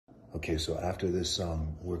Okay, so after this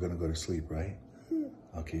song, we're gonna go to sleep, right?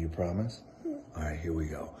 Okay, you promise? All right, here we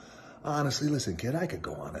go. Honestly, listen, kid, I could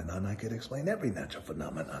go on and on. I could explain every natural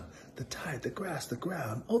phenomenon. The tide, the grass, the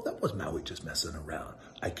ground. Oh, that was Maui just messing around.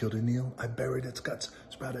 I killed a eel, I buried its guts,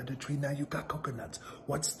 sprouted a tree, now you got coconuts.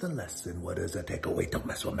 What's the lesson? What is the takeaway? Don't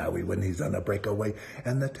mess with Maui when he's on a breakaway.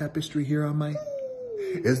 And the tapestry here on my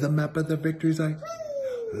is the map of the victories I...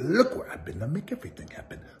 Look where I've been, I make everything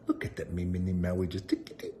happen. Look at that me, mini Maui, just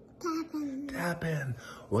tick-tick-tick. Tapping.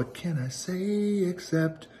 What can I say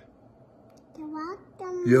except...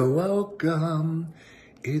 You're welcome.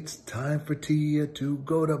 It's time for Tia to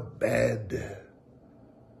go to bed.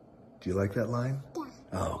 Do you like that line? Yeah.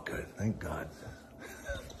 Oh, good. Thank God.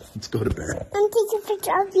 Let's go to bed. I'm taking a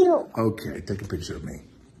picture of you. Okay, take a picture of me.